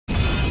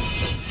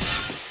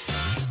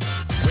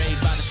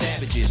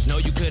courageous. No,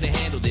 you couldn't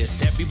handle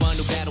this. Everyone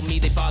who battled me,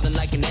 they falling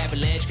like an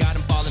avalanche. Got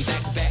them falling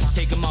back to back.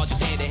 Take them all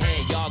just hand in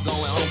hand. Y'all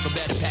going home, so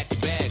better pack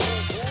your bags.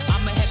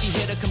 I'm a heavy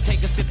hitter, come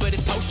take a sip of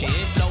this potion.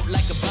 Float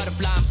like a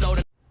butterfly, I'm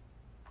floating.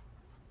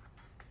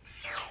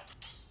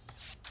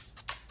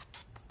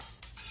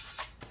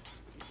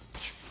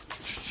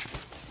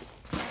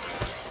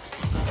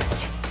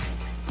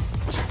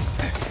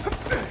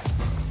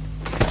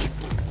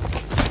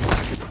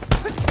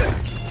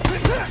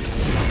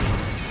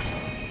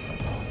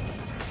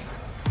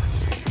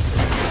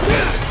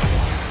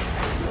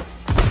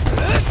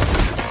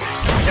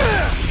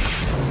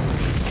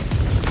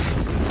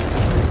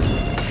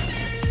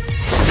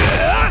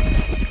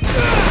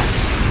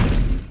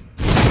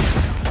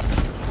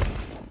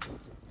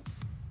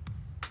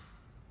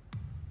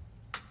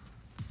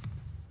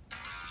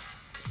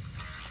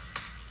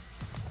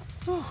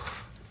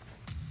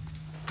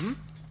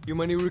 You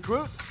my new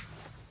recruit?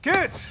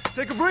 Kids,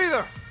 take a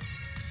breather!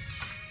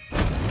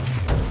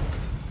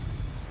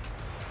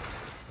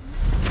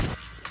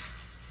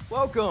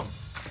 Welcome!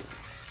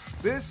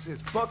 This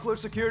is Buckler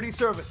Security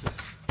Services.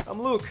 I'm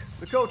Luke,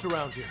 the coach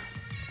around here.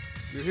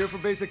 You're here for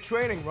basic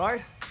training,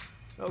 right?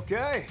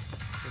 Okay,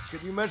 let's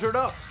get you measured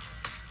up.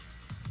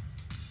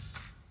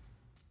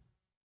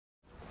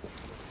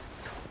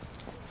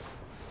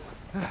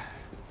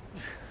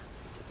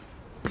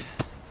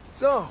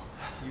 So,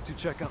 you two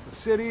check out the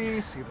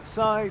city, see the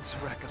sights,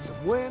 rack up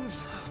some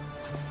wins,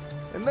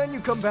 and then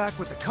you come back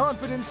with the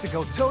confidence to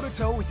go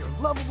toe-to-toe with your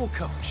lovable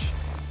coach.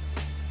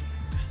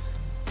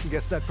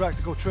 Guess that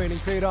practical training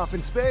paid off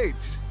in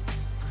spades.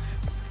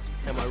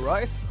 Am I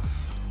right?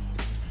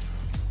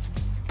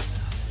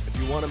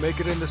 If you want to make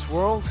it in this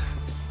world,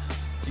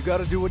 you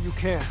gotta do what you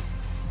can.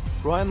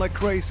 Grind like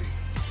crazy,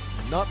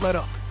 and not let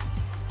up.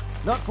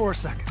 Not for a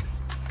second.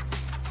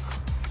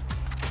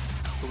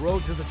 The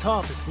road to the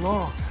top is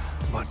long,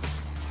 but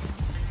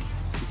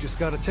you just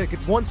gotta take it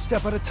one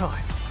step at a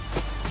time.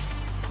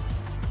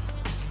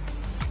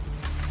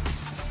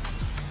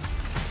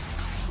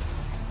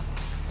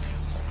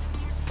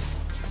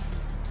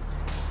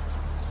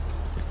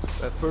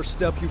 That first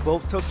step you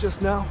both took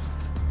just now,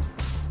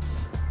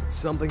 it's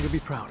something to be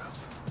proud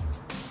of.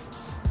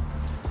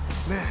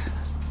 Man,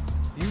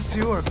 you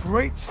two are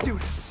great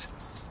students.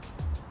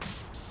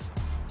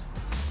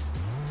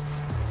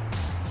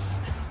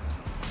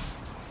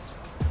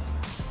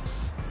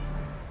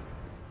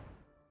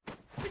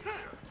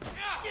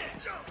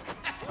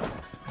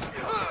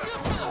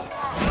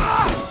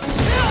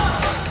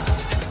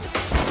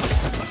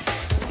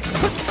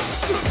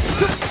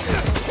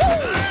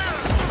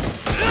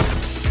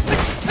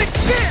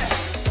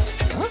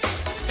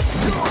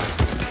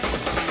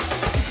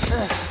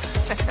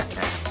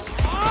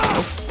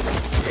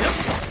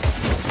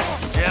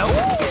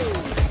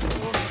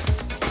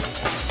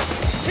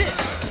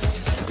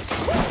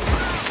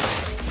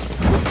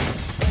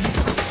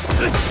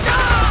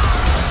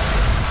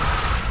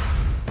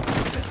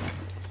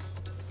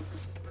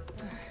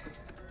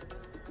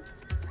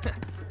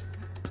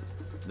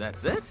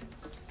 That's it?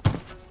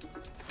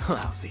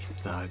 Lousy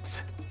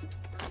thugs.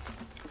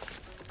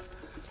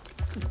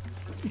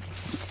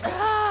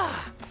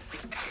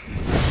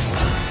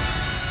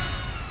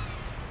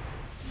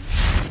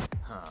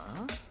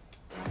 Huh?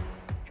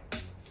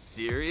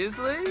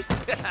 Seriously?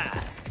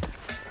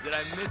 Did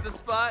I miss a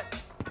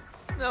spot?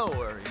 No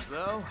worries,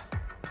 though.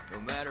 No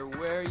matter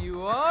where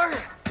you are,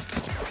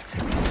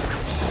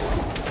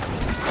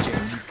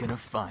 Jamie's gonna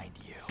find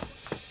you.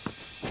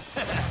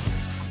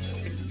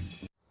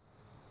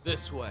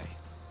 This way.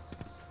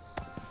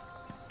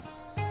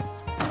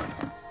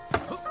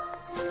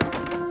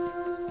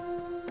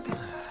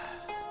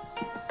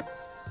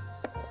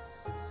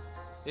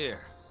 Here.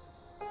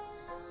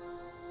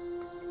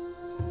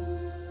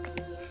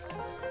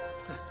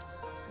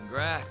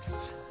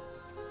 Congrats.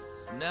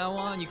 From now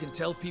on, you can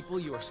tell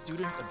people you're a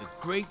student of the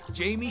great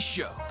Jamie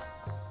Show.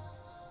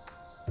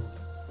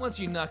 Once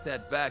you knock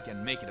that back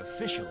and make it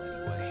official,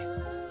 anyway.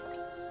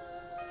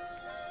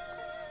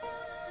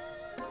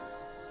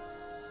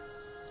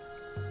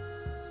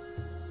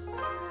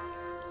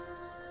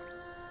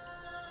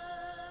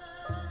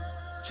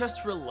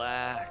 Just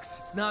relax.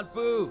 It's not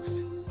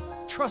booze.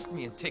 Trust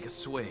me and take a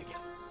swig.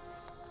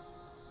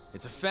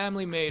 It's a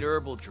family-made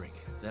herbal drink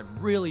that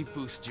really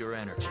boosts your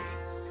energy.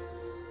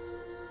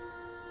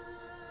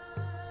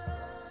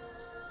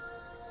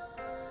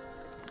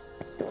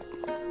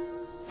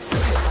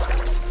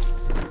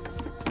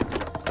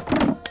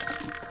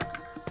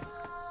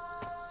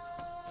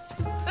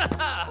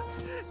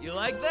 You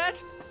like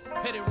that?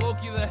 Bet it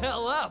woke you the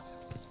hell up.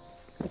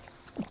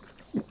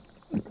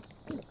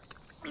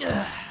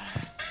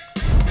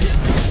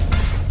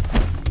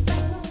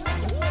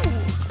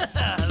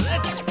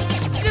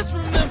 Just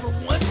remember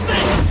one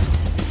thing.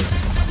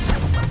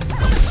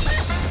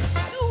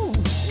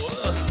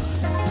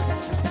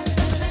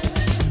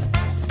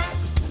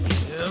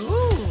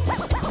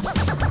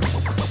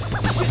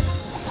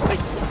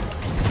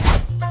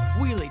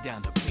 We lay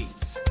down the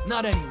beats,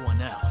 not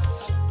anyone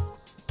else.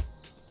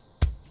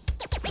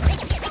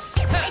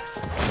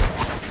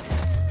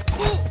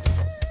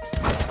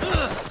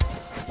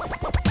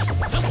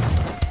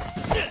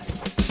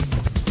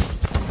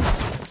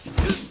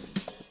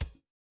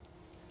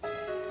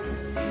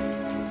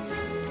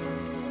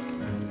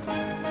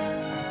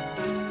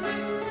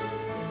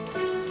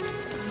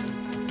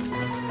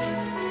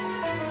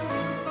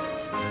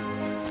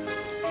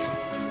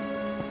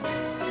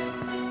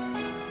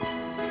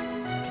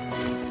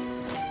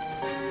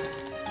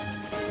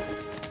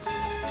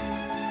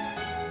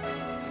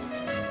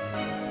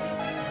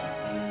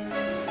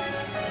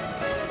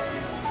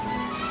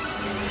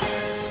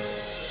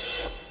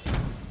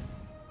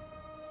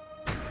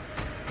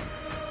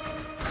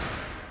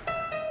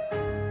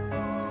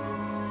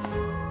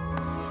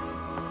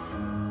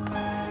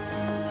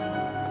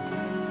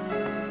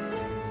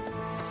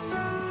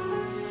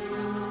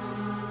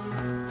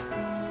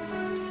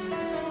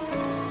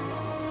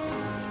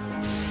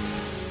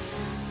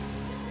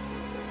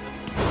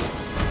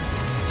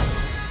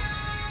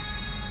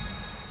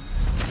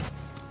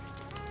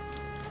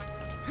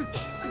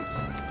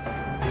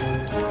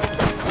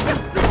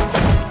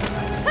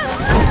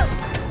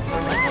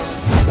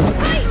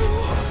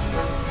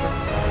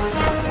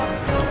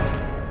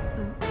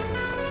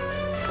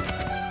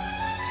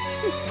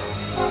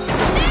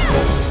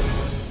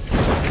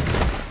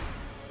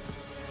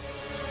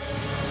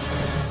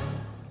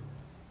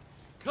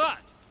 Cut!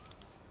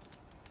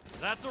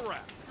 That's a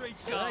wrap. Great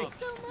job.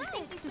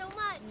 Thank you so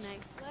much.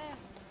 Nice work.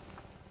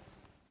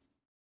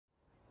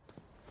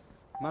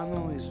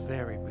 Mamu is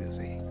very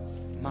busy.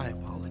 My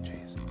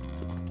apologies.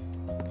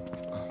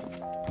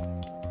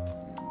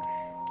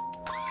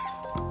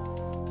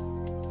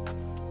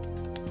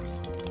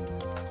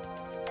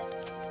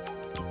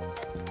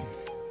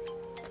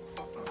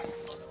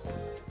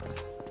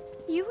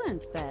 You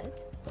weren't bad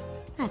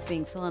at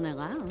being thrown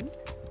around,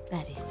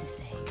 that is to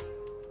say.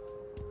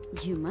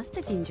 You must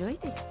have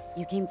enjoyed it.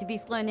 You came to be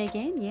thrown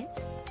again, yes?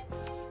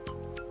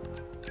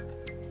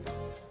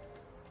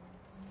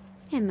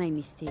 Am I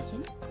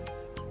mistaken?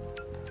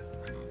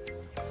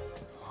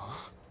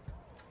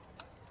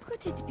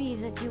 Could it be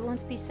that you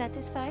won't be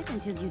satisfied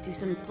until you do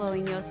some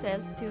throwing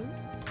yourself, too?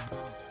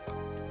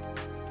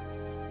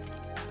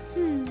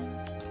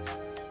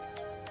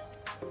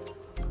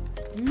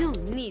 No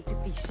need to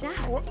be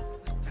shy.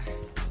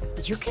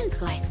 You can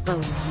try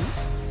throwing.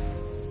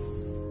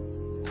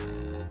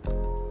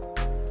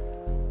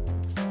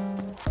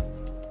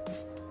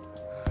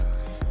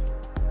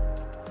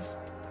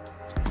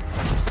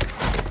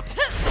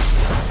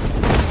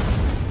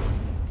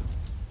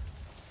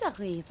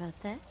 Sorry about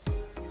that.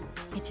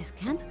 I just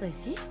can't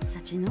resist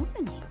such an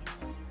opening.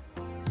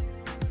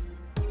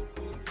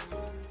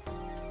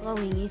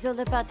 Throwing is all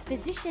about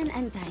position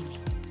and timing.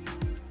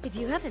 If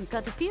you haven't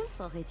got a feel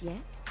for it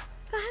yet,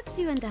 perhaps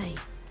you and I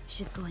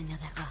should go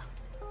another round.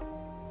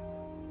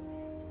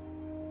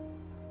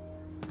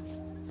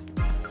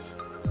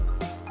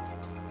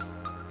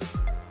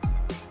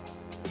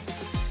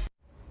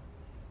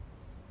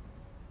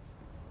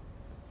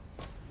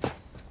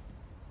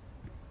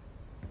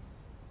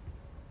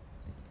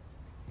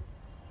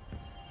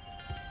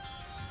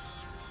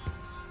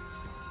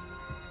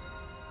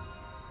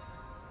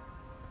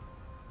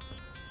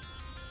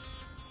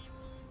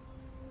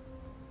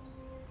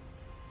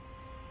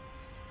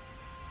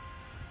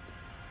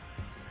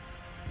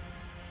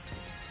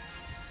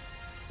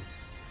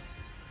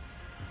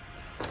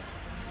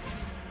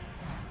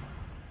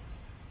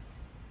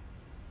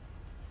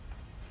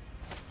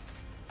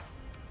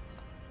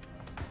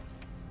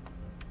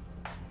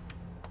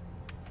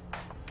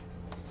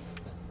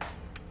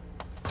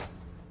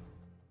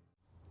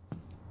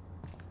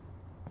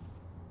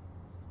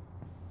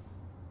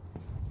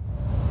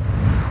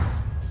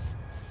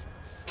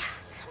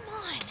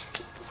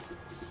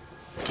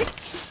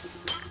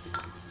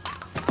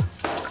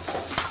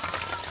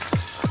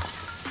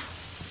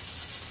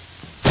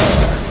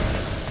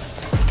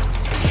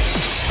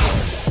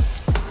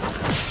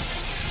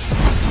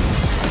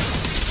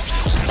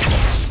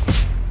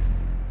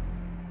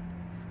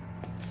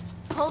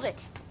 Hold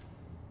it.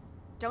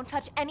 Don't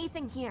touch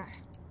anything here.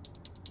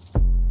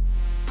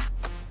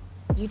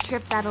 You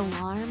trip that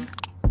alarm,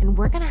 and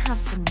we're gonna have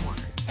some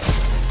words.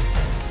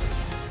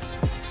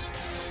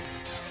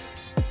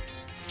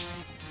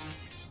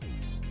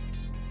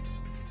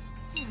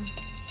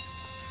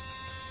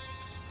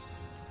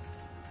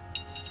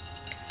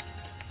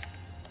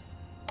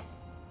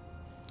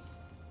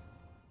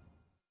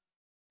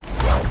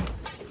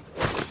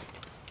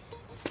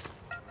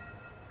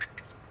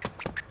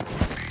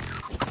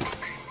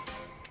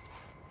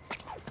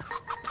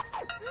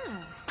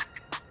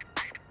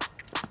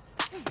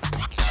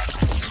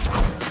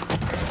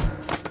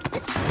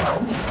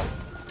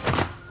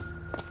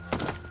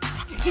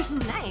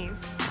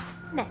 Nice.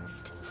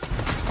 Next.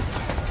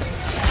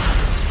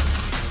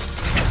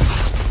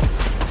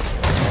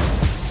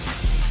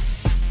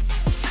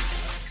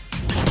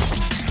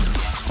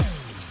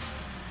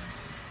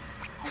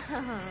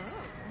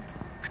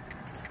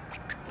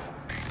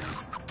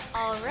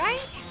 All right,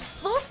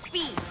 full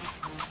speed.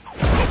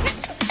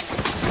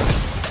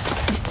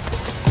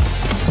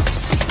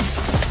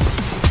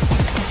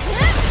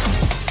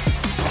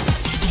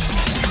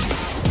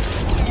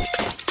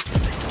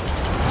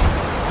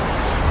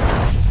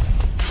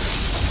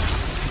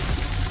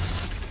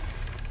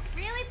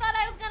 Really thought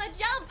I was gonna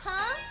jump,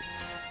 huh?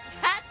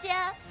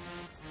 Gotcha.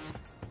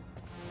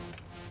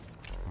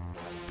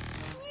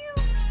 You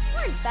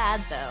weren't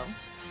bad, though.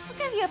 I'll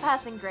give you a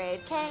passing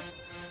grade, okay?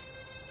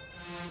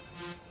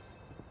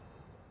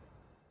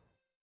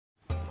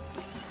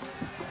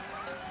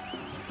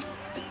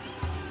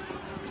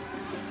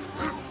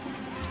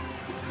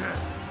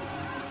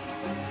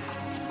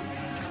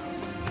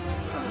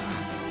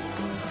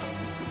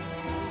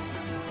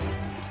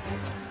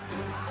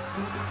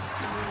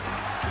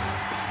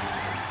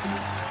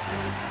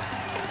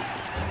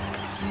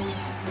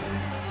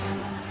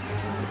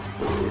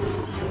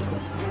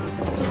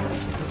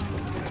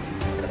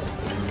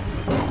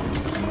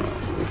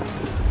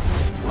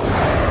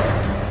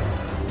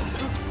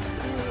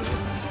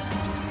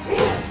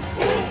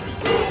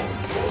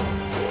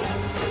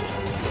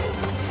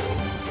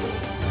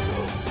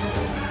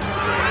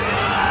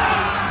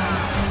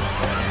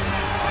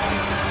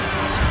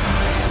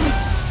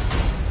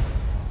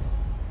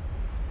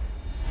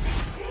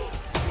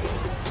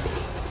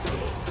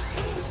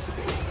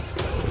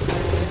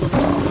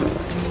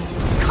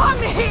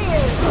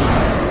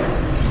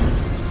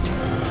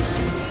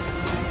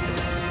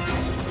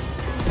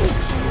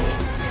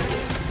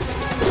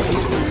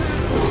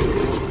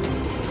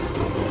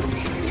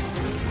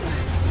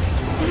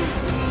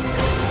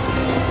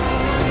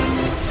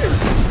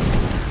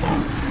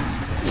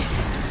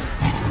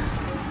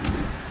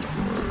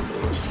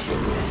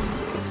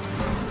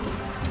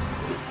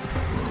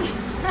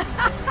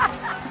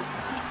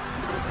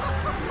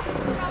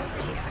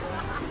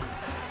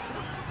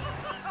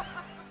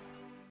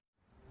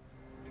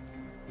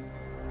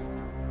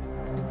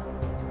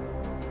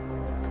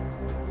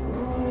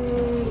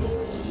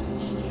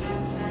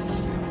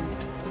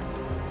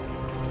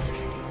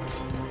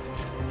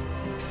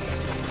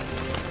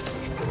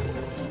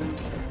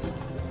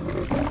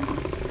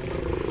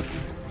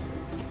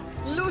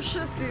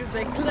 Lucius is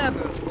a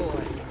clever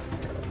boy.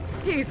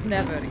 He's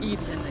never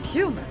eaten a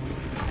human,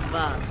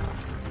 but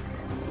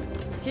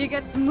he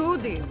gets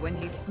moody when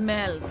he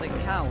smells a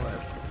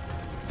coward.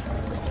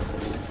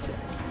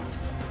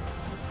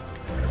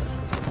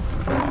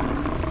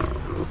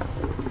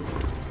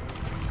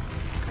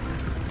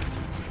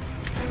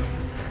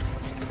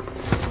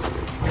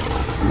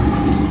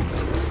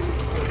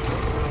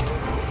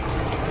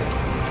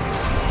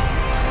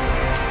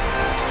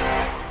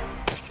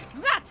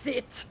 That's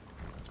it!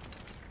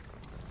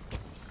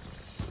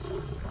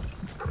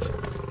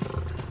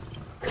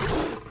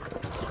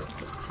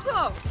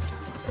 So,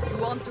 you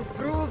want to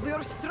prove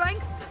your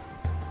strength?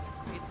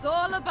 It's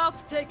all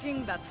about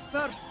taking that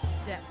first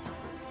step.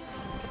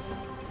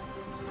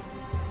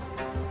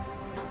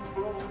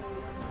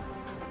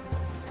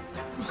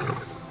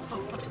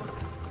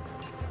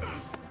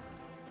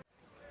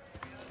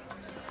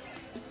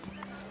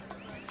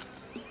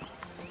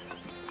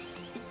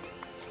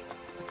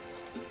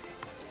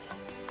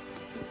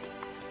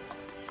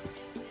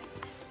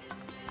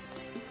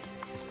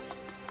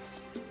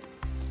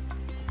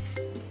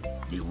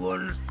 The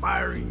one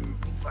aspiring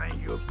to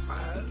find your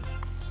path.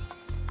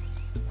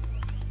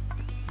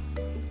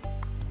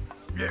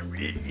 Then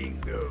reading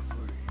the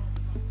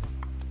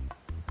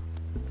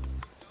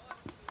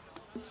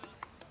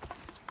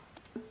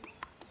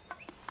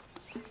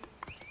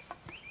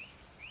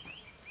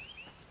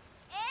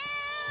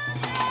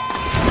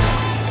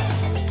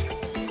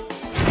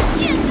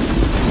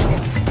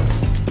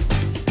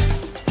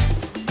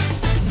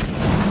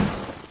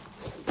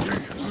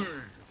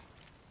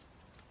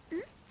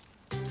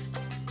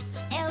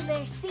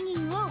Elder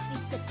Singing Wolf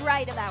is the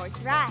pride of our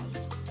tribe.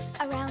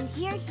 Around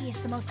here, he is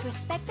the most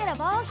respected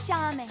of all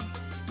shamans.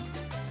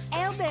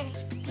 Elder,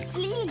 it's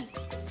Lily.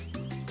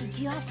 Did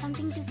you have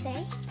something to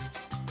say?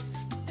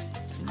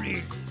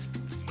 read.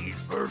 This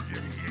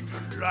person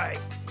isn't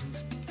like.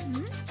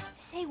 Hmm?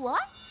 Say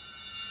what?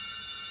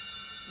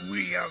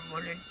 We are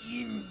on an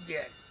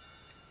in-debt.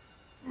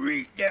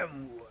 Read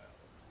them well.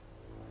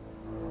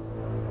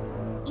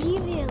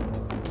 Evil.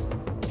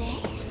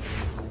 Best?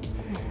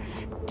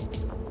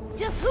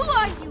 Just who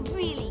are you,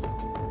 really?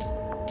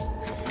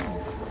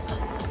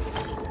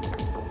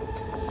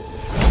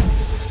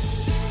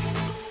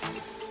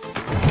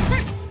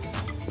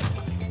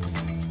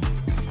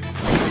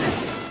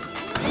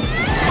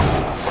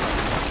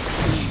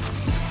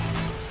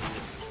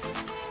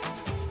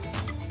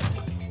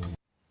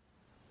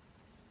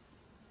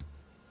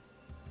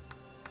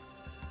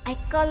 I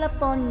call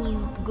upon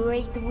you,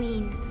 great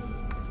wind.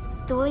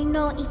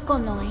 Toino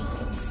Ikonoi,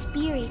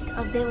 spirit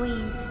of the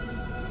wind.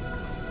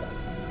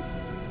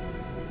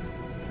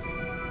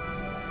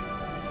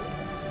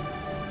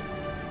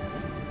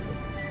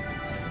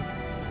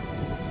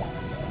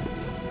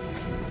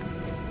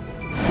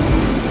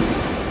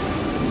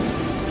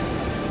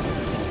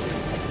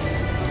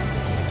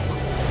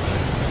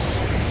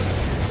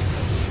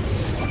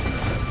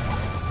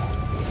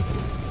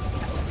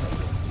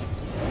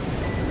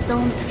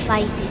 Don't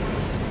fight it.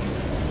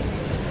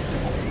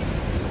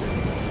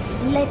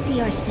 Let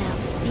yourself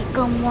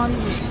become one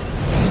with it.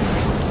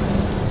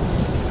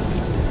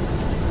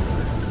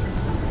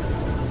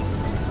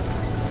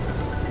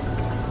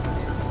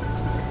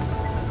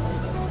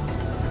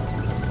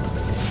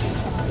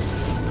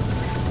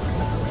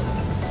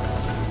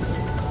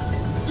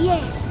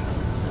 Yes,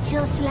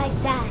 just like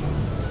that.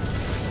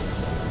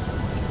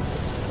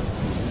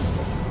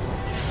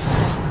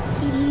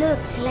 It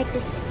looks like the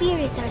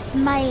spirits are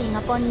smiling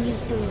upon you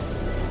too.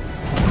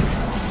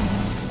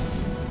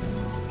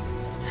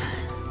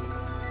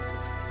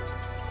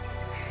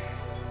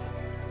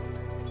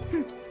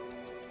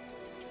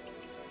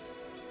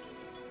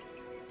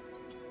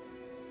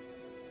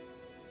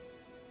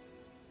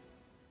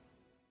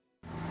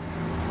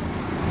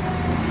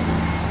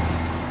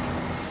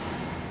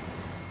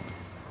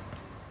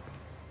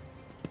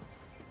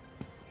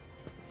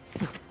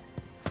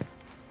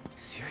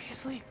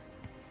 Seriously?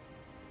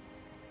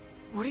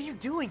 What are you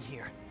doing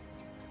here?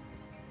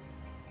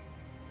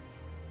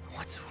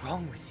 What's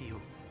wrong with you?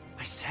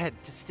 I said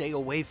to stay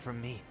away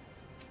from me.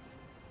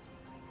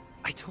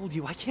 I told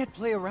you I can't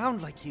play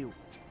around like you.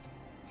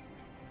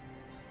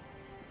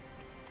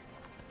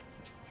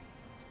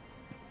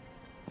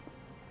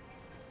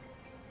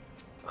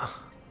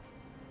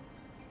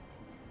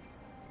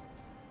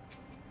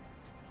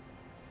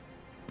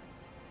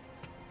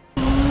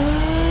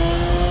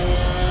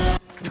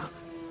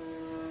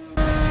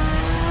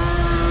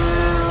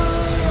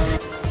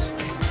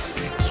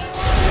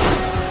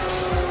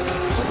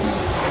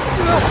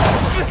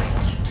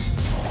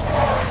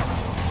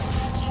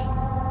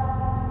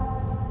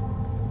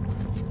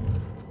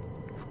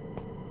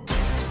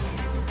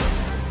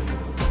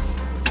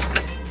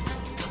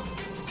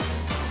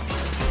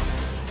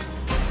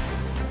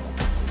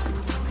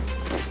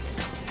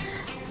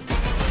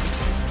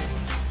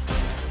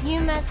 You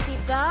must be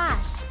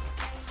Bosch.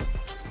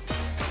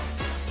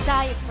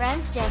 Saw your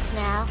friends just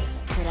now,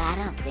 but I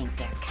don't think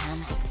they're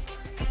coming.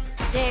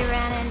 They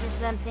ran into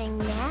something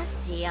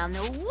nasty on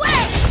the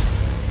way!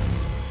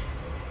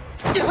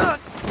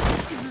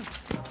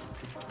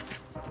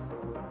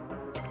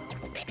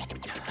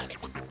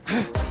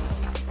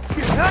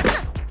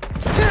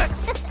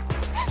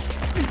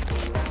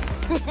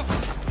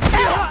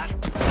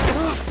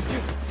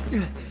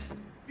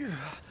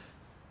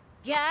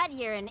 God,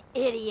 you're an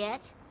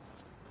idiot.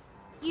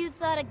 You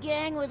thought a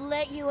gang would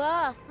let you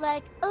off,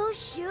 like, oh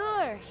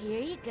sure,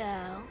 here you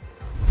go.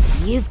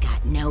 You've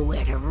got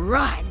nowhere to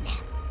run.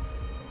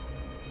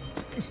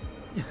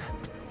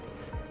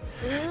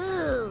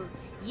 Ooh,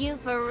 you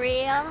for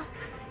real?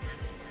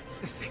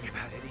 The thing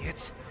about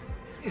idiots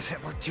is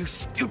that we're too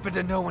stupid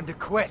to know when to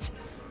quit.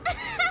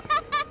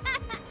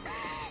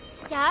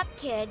 Stop,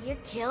 kid, you're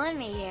killing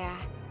me here.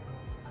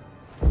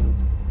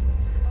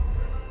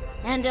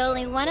 And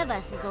only one of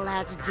us is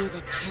allowed to do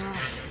the killing.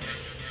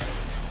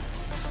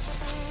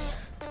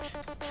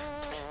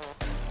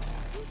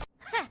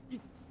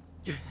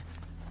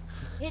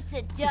 It's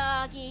a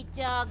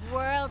dog-eat-dog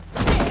world.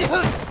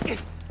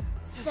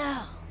 So,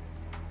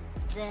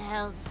 the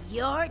hell's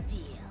your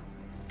deal?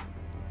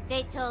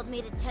 They told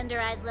me to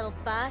tenderize little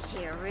Bosch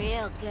here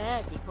real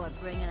good before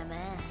bringing him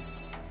in.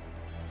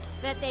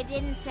 But they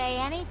didn't say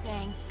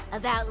anything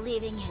about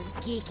leaving his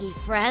geeky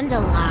friend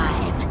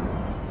alive.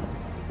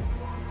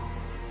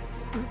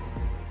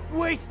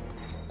 Wait!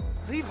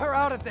 Leave her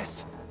out of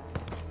this!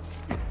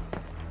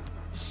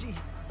 She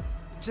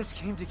just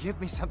came to give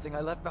me something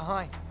I left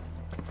behind.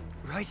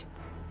 Right?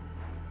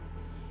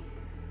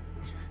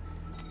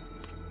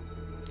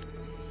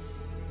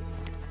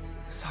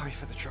 Sorry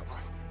for the trouble.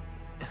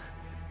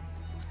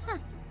 Huh.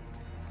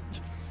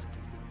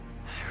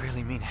 I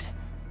really mean it.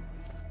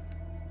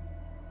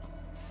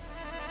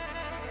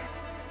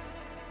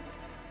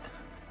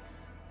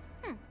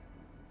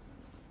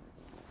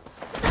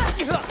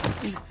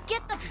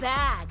 Get the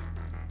bag.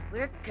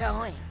 We're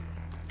going.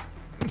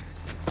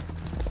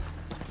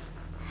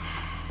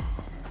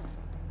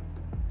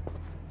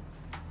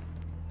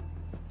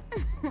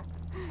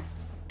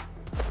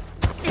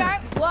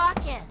 Start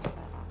walking.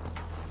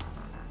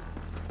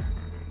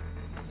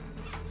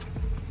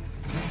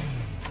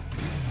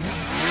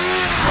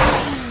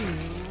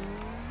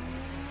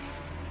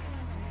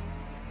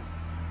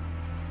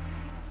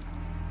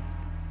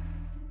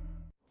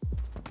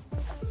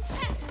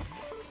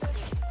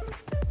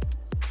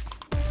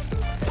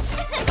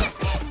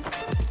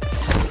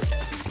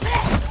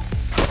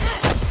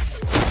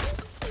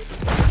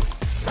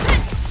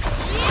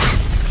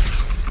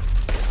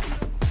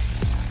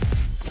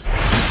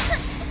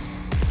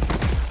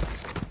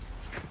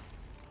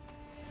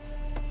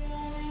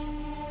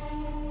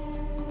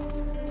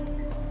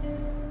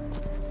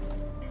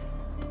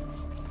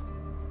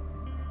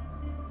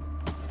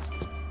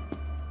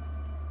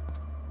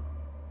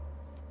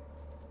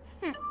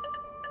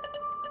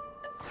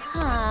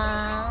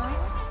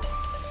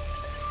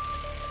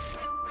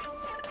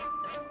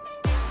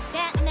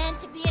 That meant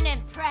to be an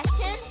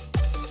impression?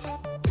 It's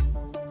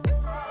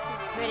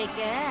pretty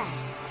good.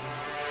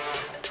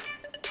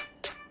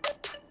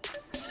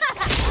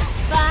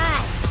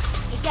 Fine.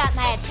 You got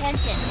my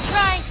attention.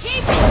 Try and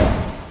keep it!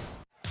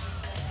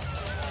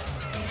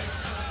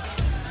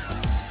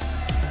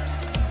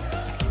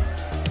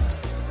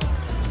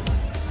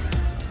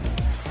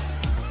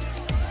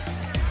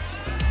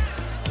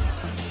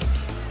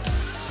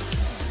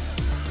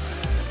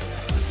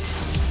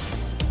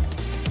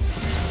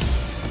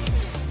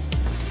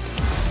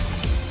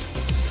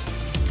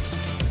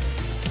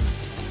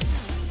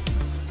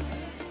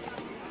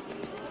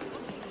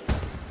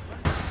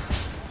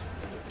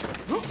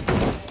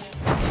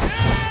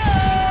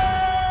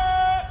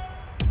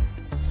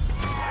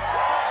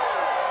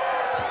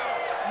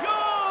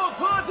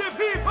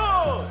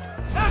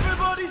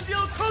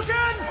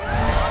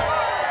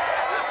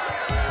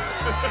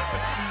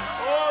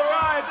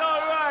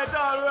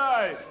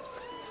 Alright.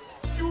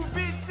 You've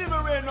been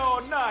simmering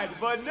all night,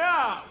 but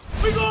now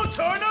we gonna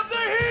turn up the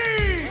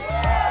heat!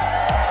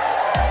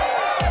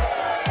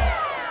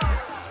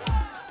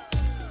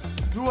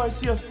 Do I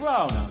see a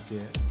frown out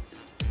there?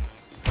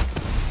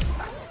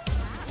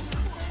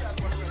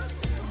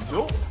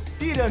 Nope,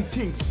 didn't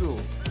think so.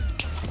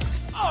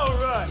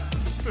 Alright.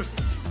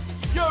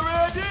 You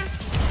ready?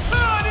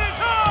 Turn it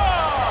up!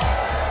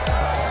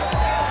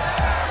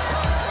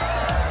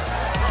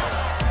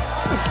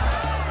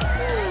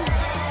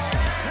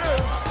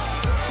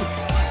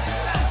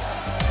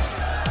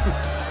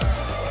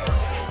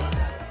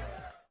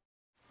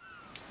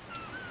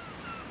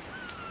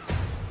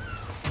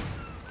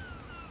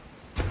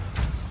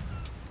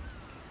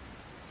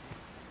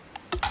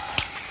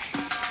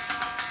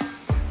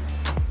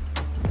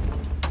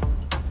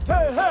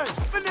 Hey,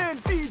 my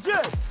name's DJ.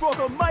 Rock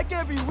a mic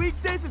every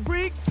weekday since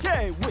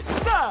pre-K with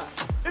style.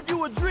 If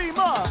you a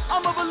dreamer,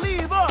 I'm a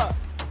believer.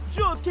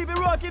 Just keep it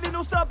rocking and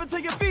don't stop until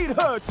your feet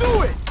hurt.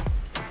 Do it!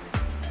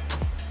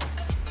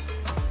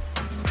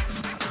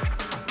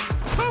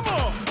 Come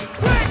on,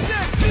 break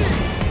that beat!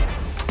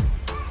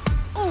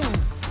 Ooh,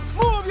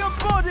 move your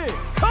body.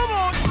 Come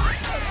on,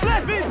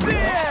 let me see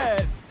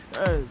it!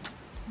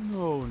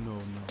 No.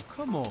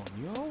 Come on,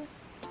 yo.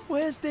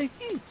 Where's the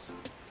heat?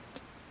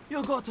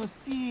 You gotta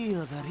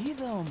feel the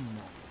rhythm.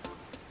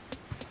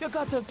 You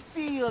gotta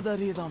feel the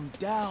rhythm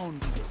down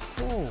to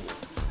your core.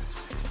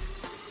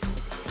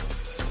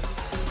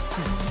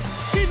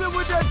 Keep it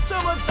with that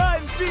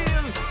summertime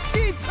feel.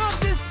 Beat up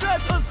the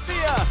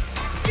stratosphere.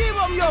 Give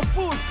them your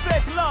full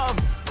spec love.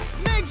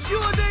 Make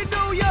sure they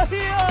know you're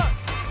here.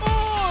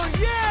 Oh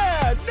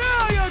yeah,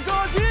 now you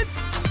got it.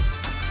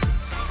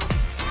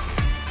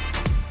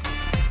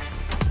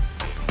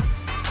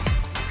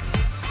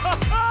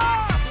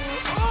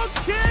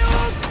 Okay,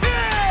 okay.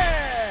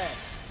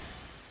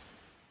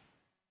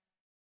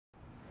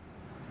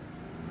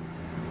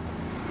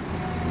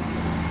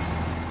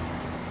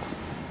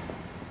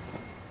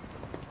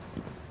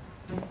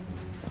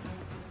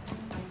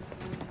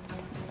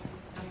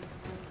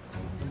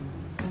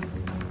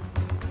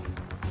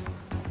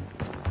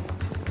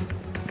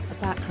 A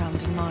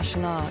background in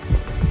martial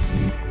arts.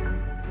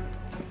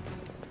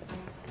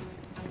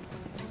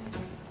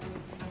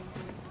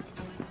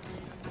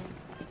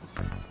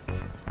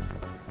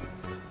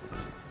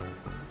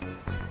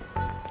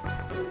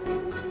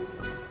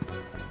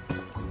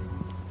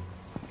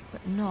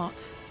 But not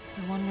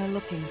the one we're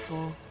looking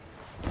for.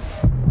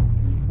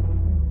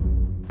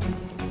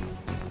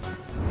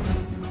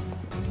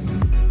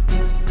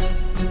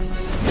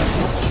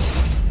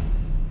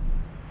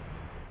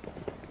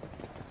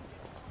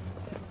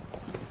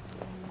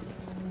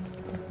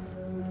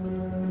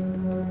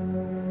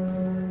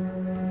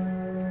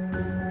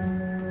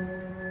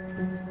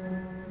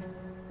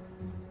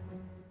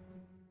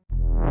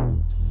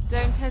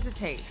 Don't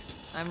hesitate.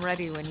 I'm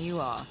ready when you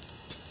are.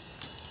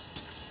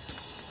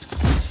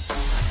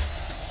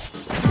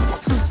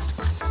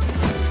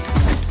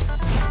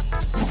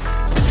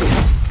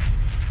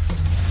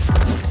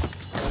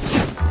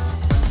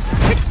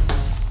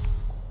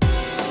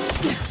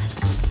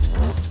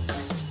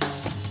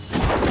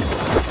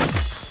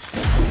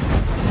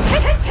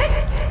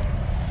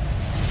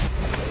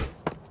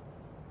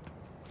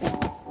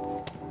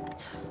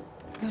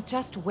 You're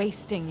just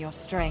wasting your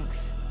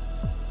strength.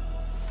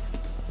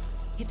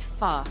 Hit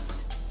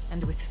fast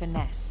and with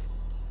finesse.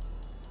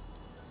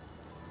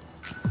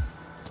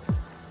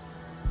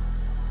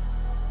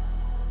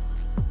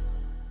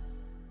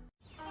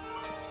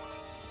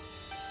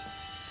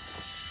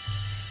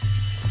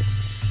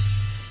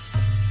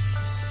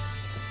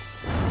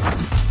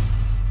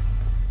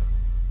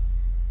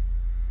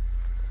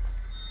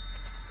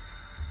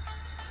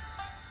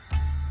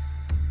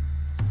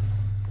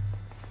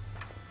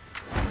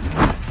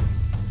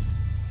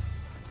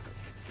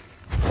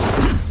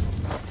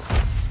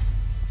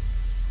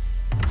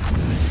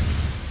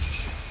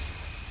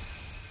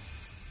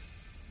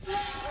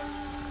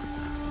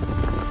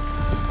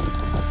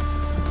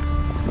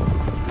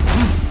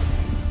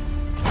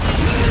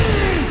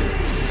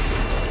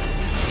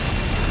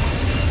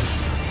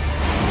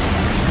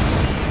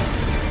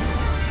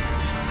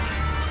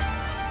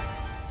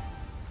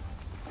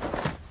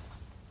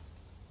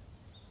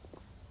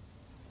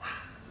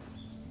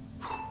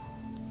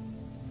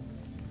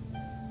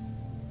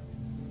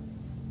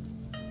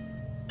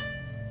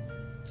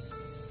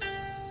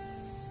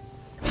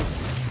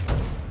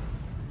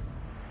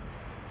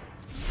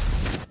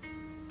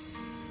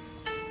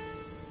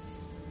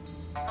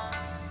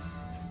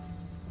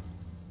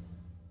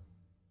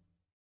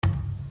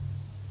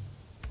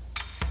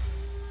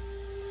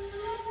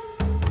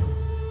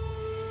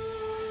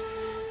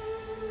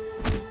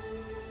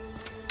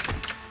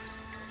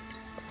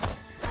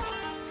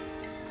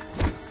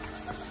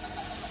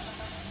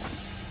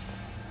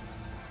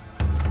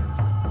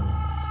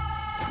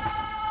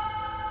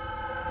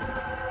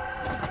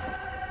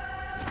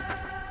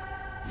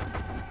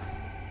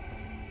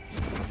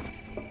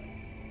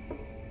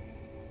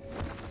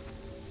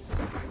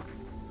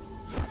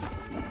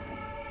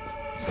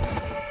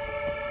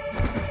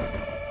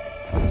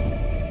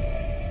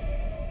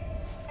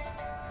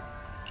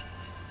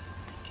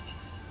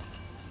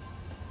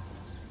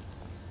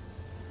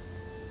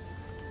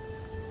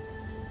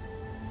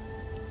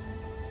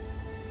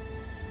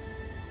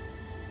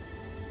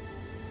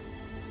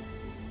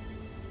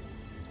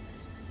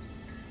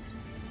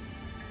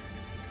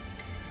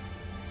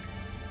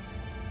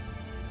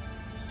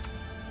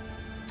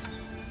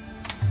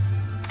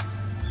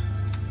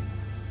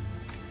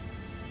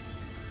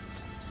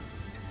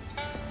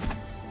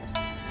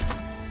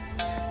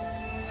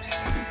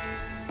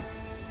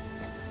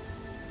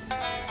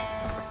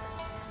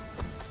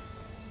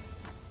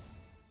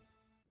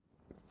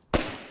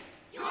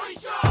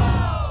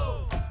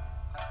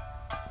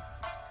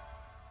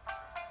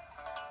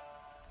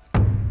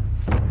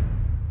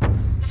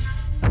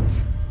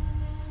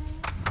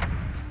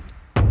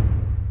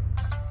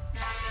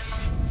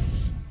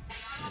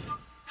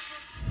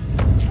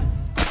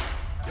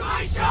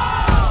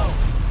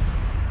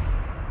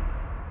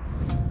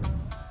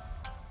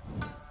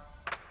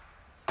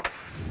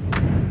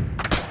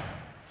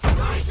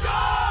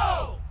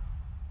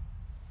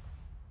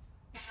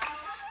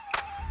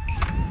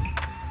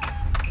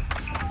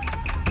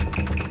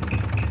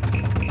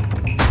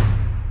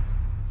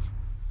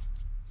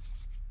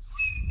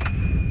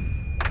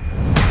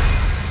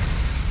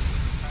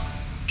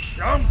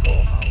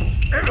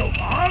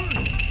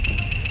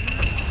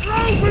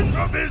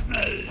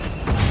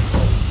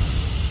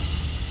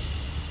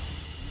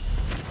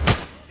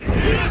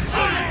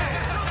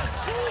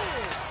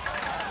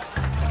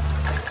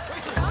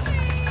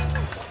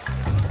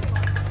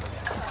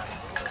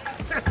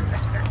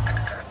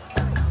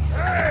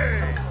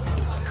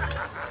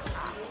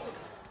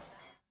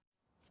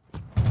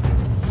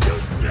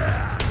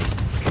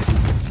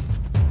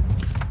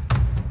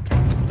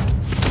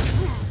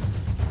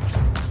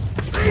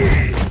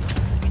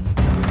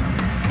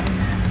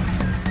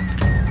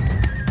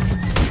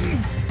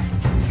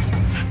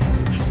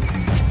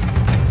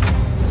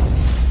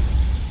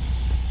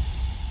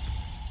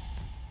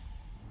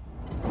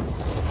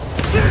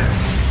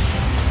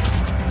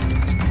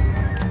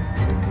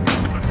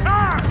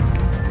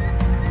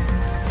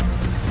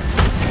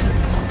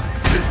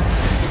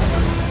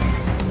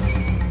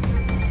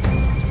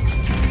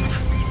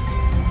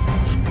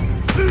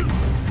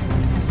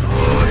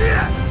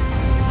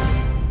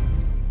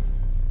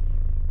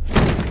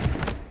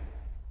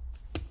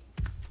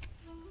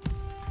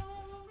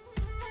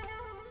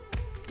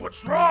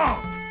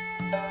 strong!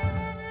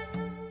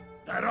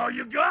 That all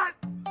you got?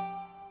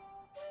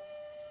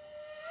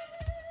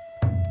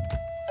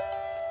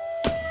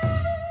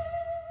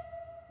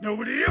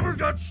 Nobody ever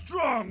got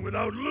strong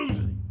without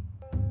losing.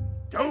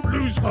 Don't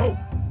lose hope.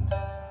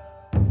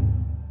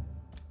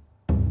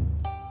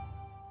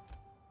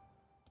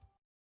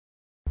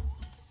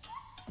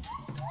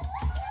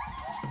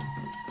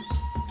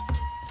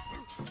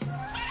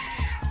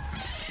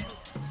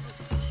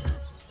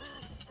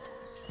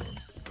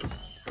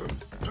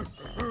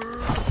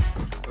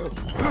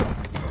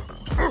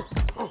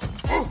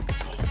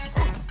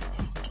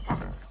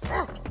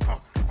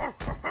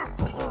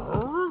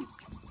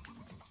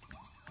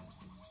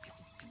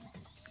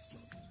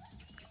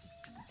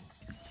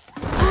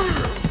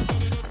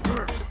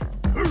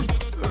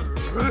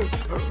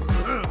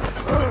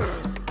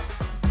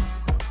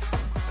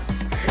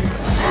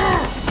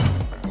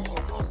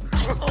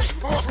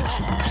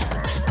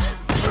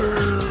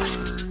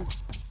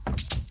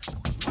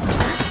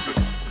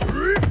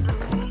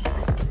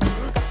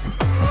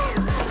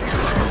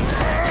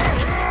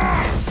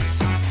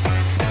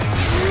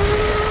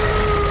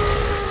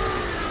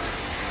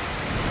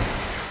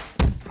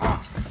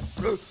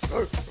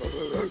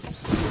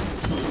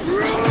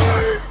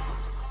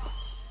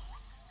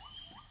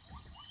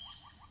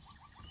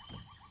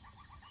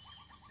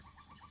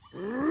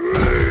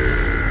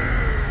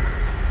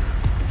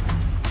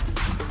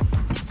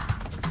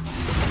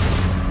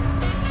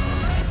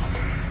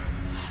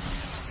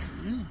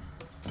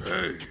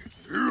 Hey,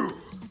 you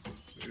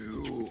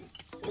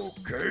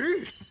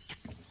okay?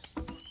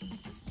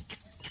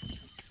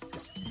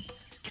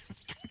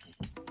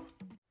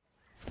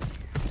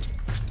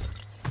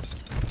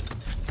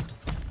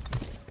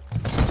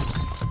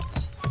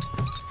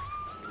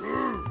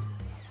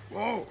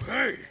 Whoa,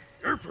 hey,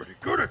 you're pretty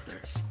good at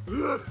this.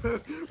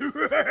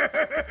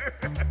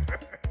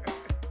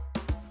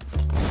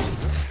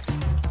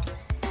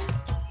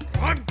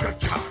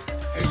 Blanka-chan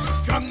is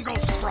a jungle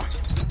sprite.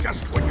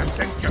 Just when you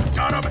think you've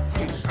got him,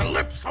 he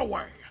slips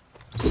away.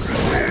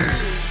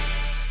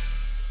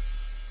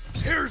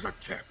 Here's a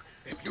tip.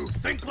 If you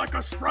think like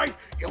a sprite,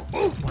 you'll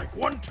move like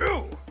one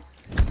too.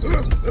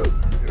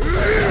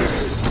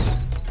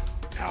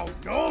 Now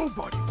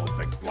nobody will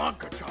think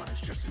Blanka-chan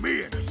is just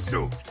me in a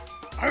suit.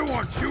 I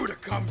want you to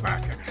come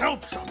back and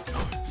help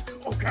sometimes,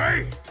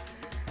 okay?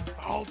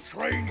 I'll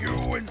train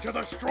you into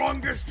the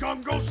strongest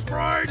jungle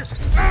sprite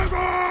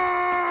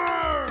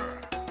ever!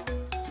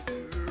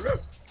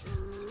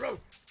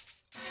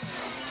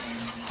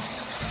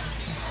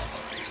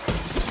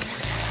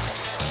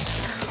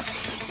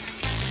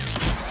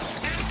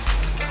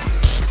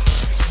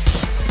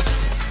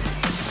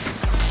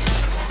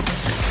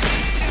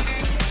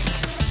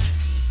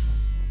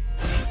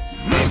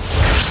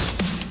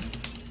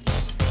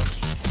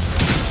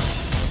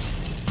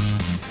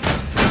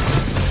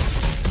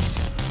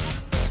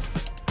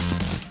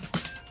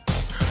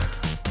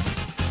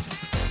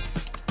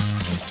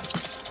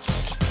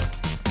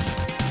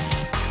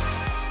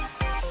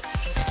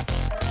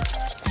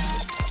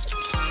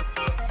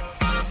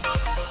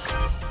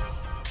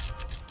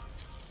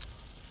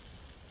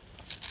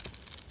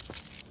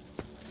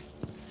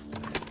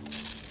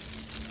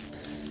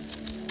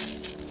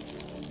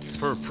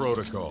 Per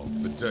protocol,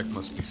 the deck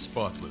must be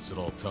spotless at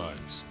all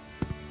times.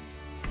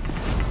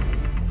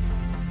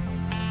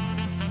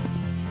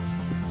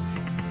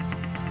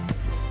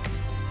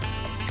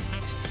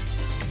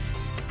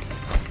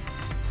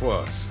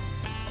 Plus,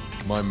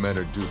 my men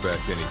are due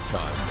back any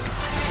time now.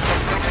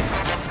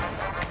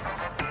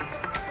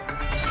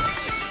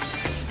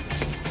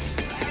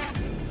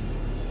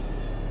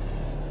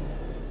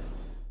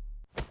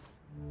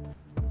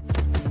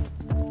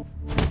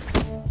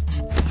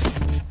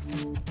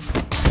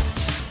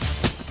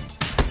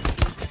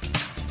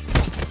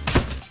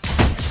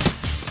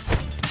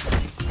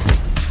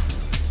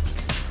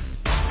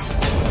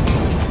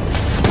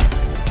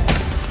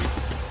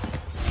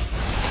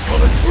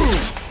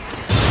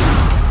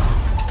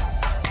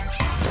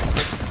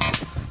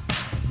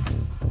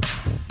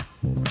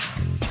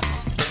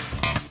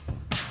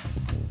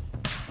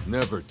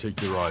 Never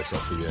take your eyes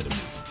off the enemy.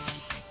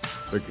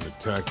 They can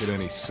attack at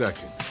any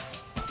second.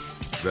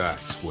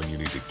 That's when you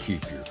need to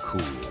keep your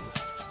cool.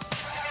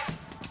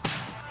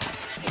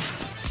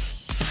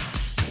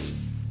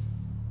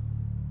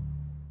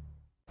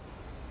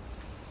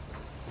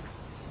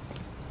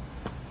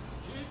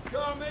 Keep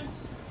coming!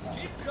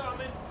 Keep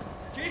coming!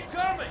 Keep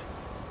coming!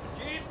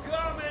 Keep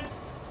coming!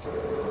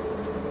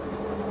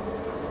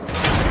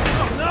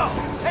 Oh no!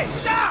 Hey,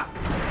 stop!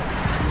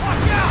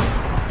 Watch out!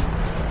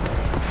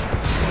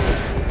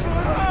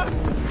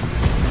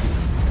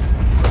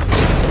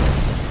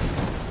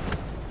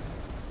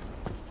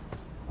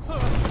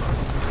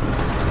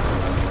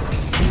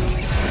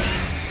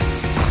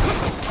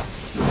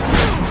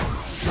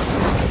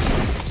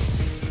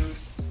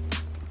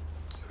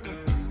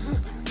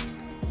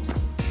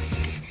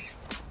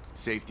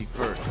 Safety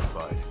first,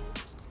 bud.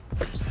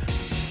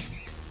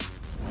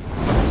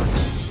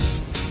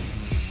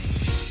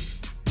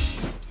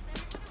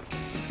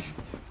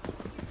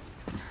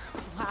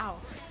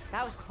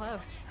 That was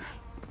close.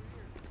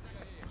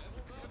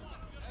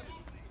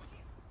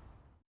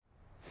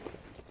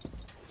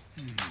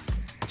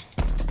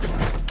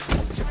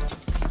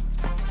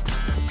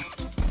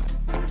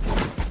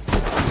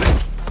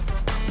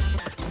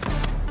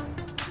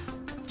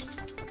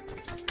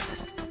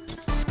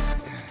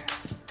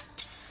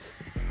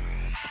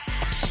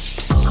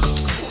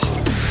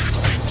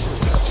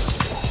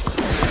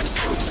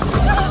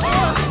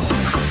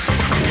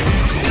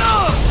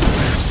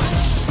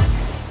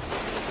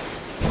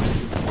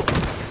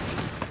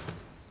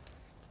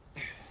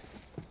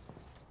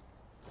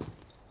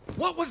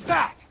 What was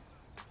that?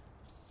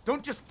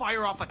 Don't just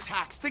fire off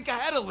attacks. Think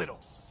ahead a little.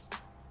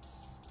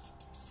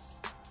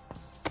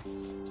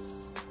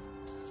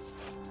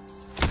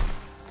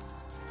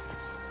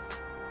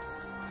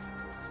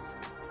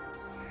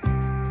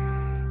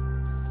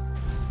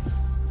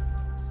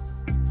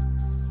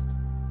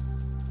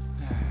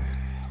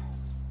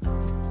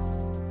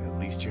 At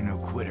least you're no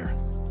quitter.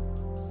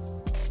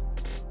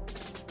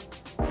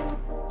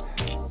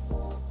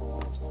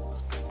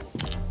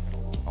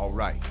 All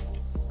right.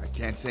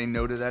 Can't say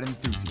no to that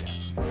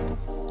enthusiasm.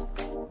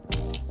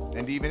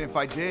 And even if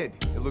I did,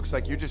 it looks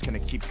like you're just gonna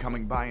keep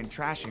coming by and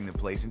trashing the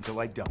place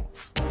until I don't.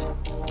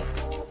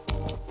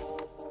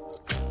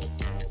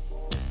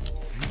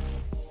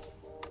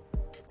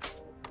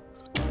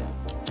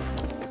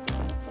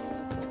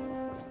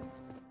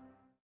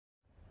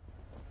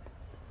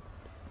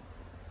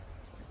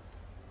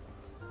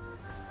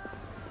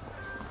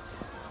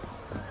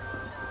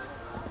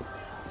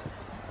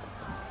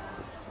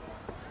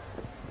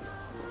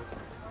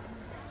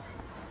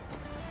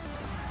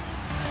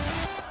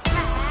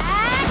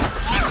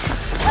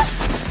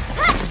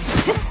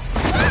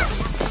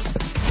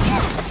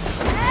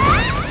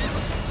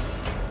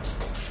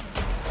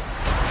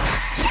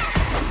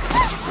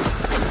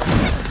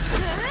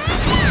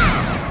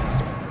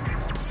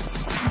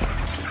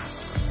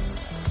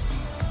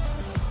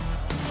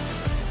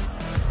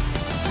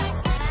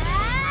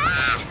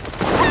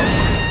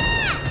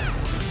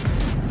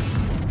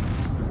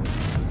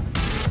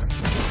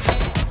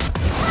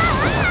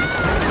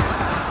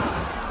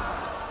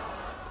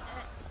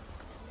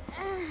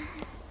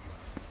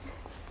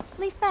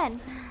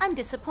 I'm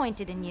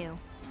disappointed in you.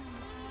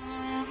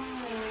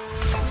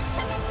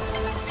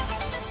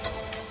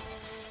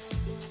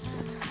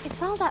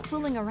 It's all that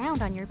fooling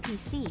around on your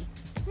PC.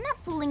 I'm not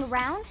fooling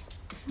around.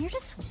 You're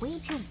just way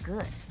too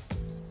good.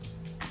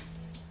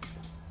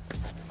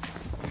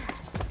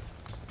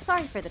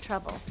 Sorry for the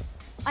trouble.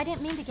 I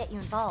didn't mean to get you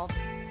involved.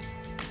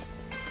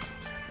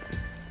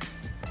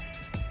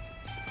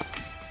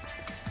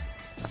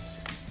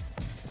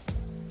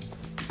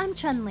 I'm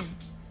Chun-Li.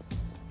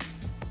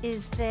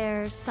 Is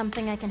there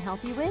something I can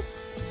help you with?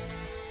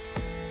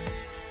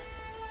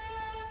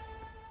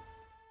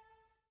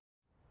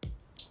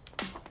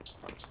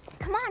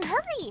 Come on,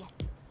 hurry!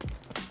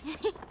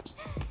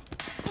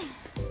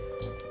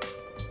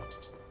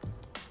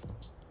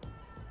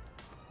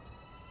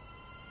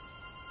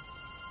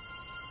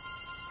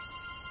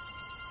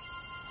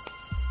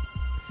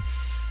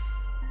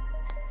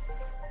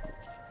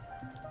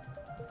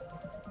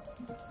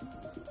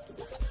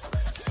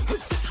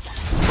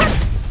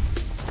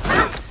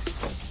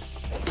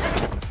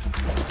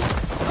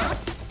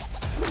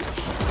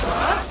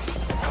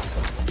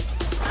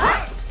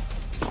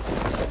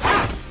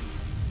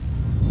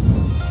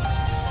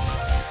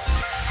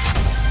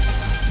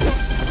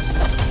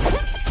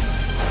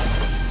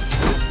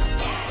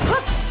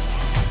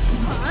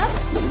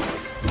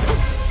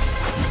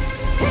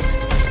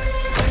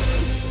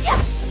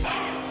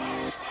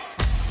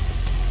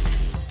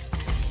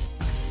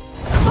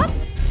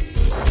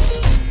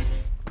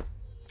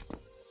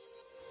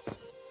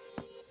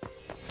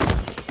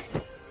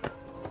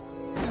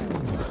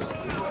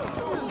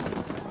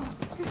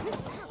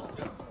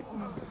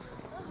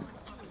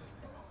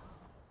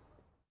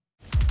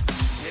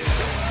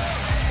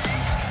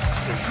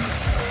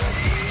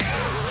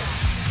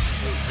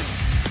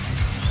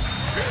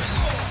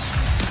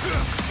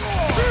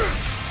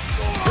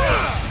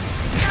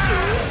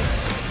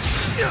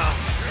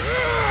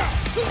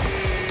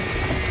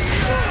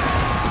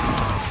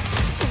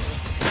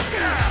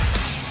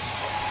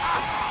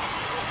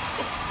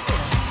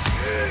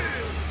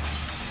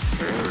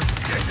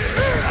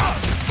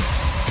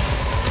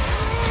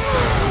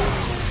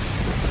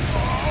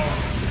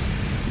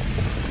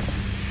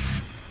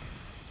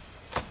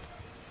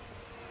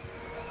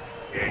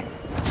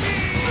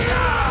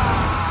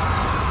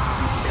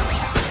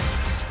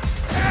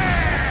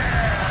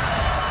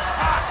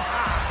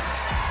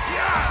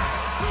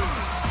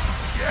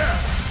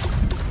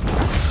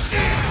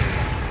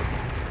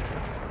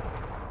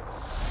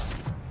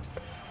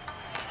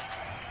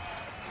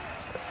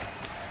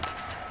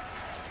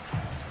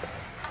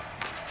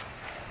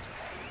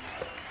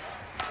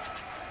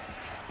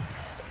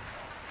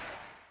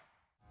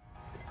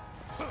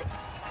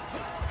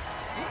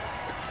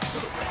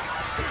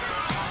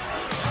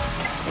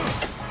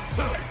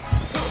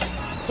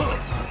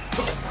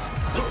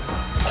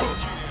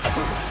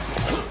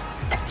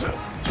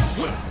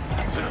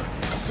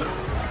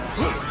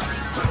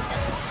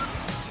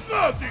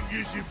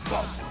 is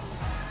impossible.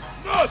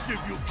 Not if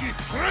you keep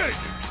training.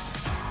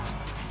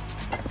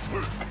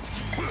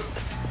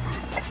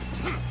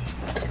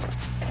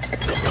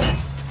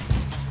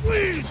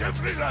 Squeeze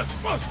every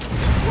last muscle.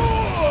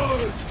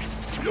 Push!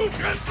 You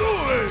can do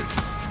it!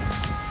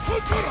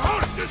 Put your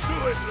heart into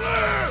it.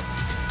 Left!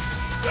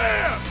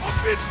 There! A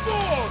bit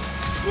more!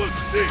 Good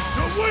things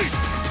await!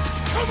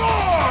 Come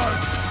on!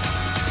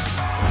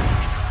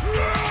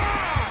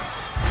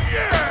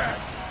 Yes!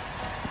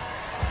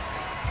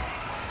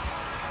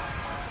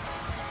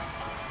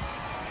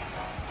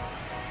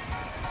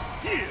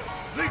 Here,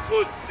 the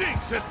good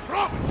things as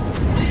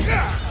promised!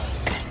 Yeah!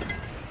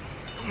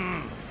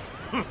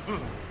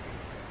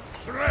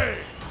 Train!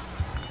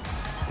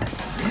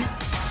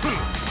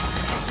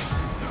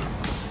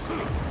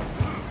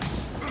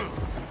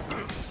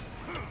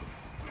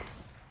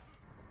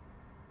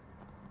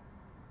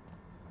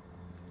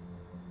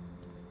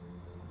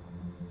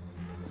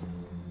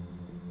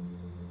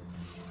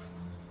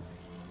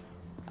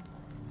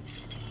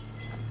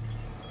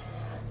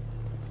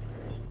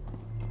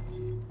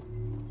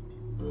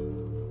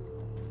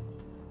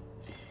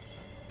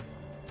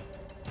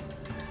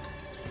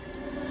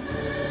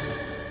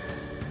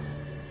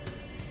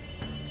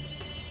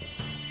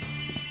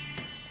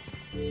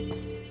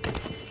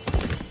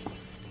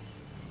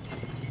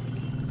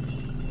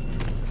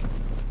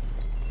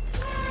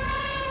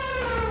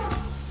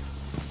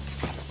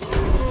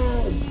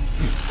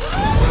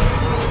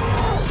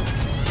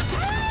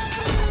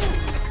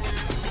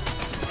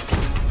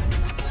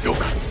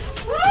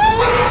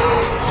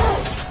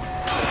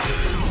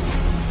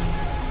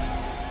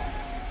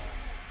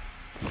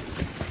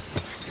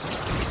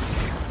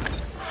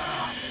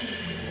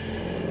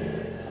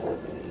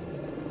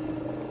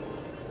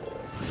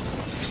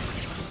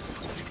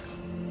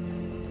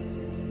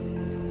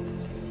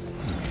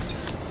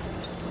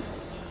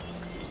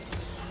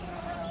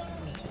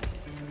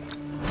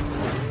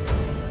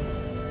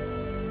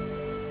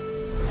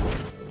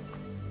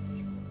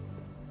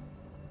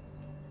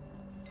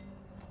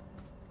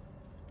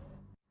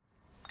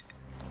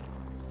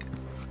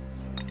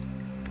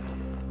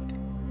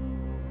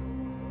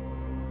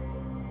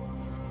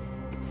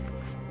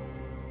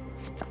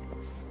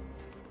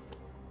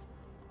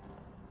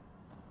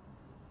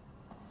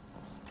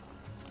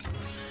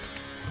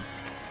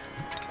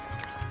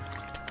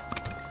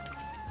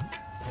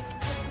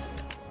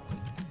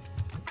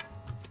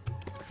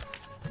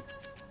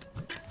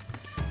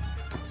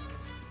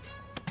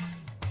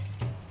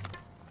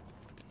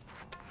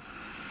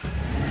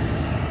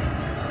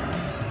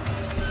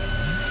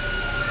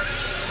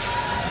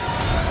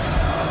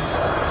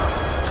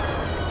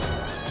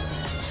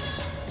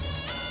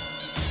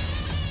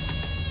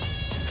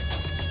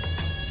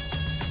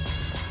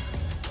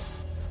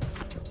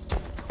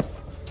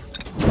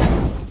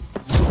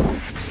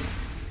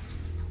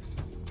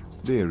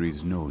 There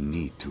is no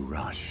need to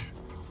rush.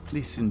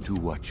 Listen to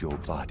what your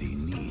body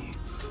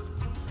needs.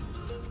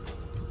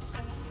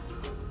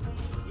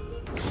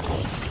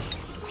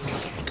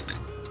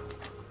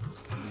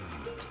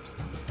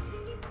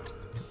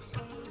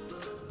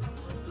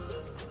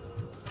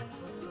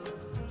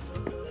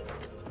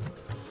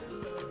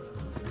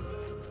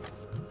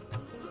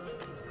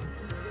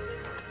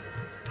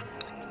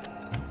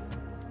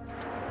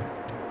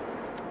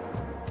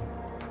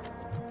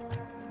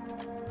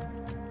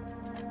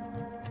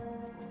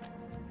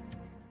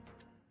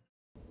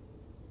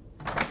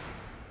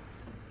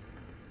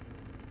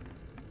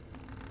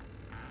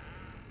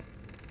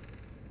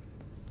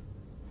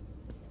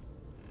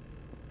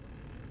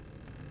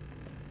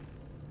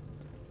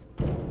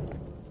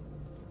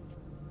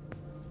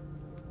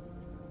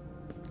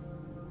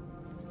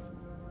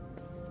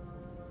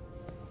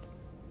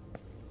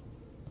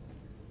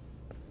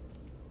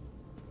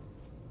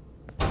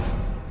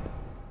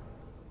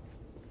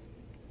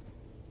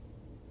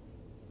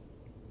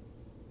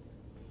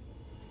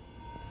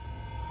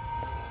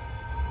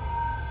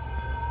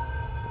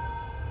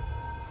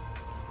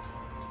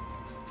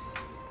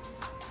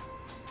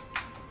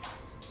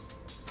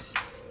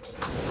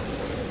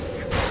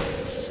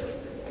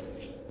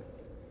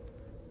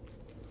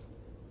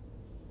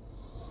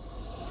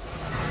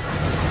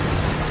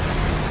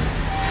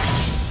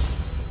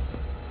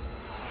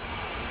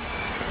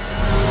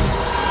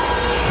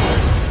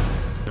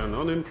 An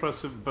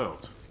unimpressive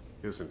belt,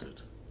 isn't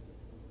it?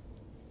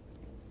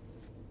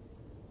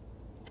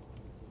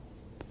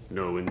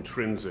 No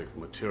intrinsic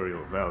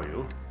material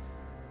value,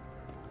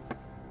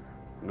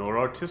 nor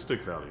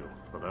artistic value,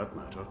 for that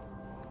matter.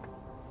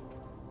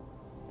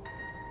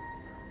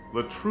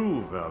 The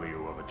true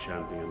value of a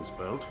champion's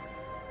belt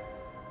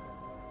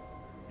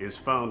is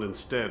found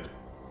instead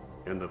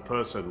in the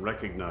person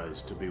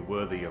recognized to be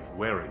worthy of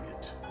wearing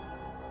it.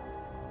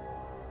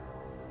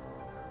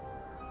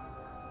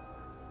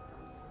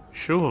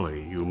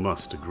 Surely you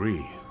must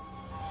agree.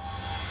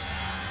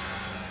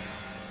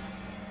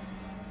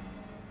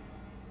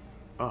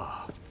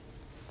 Ah,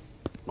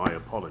 my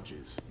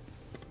apologies.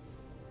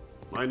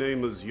 My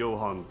name is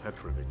Johann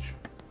Petrovich.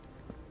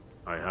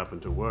 I happen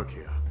to work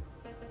here.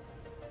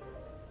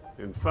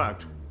 In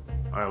fact,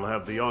 I'll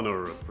have the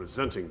honor of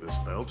presenting this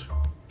belt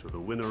to the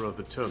winner of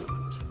the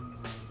tournament.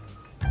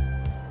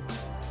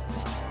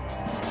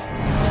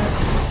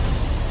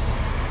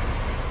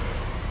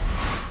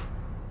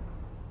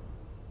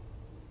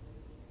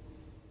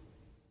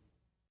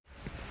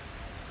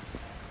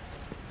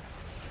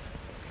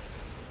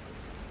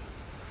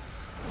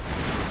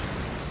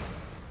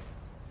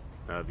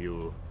 Have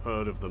you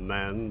heard of the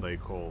man they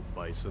call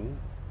Bison?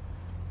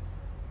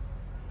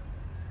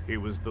 He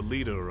was the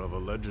leader of a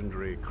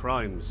legendary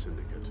crime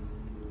syndicate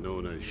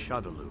known as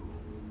Shadaloo.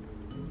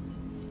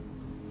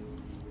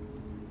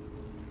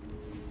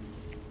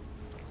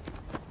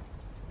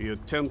 He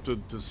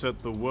attempted to set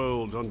the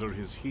world under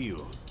his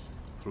heel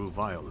through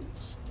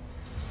violence.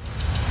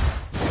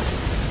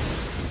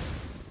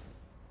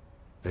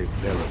 A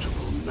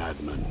veritable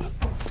madman.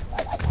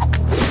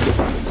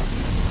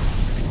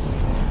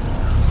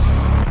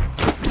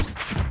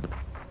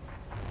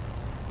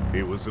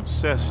 He was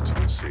obsessed,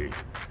 you see,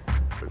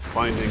 with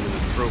finding an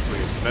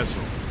appropriate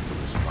vessel for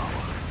this power.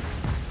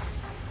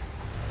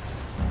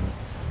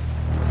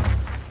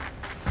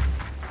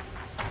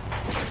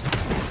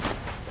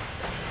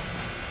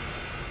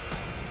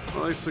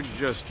 I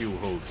suggest you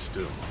hold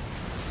still.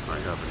 I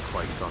haven't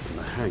quite gotten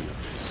the hang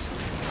of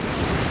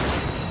this.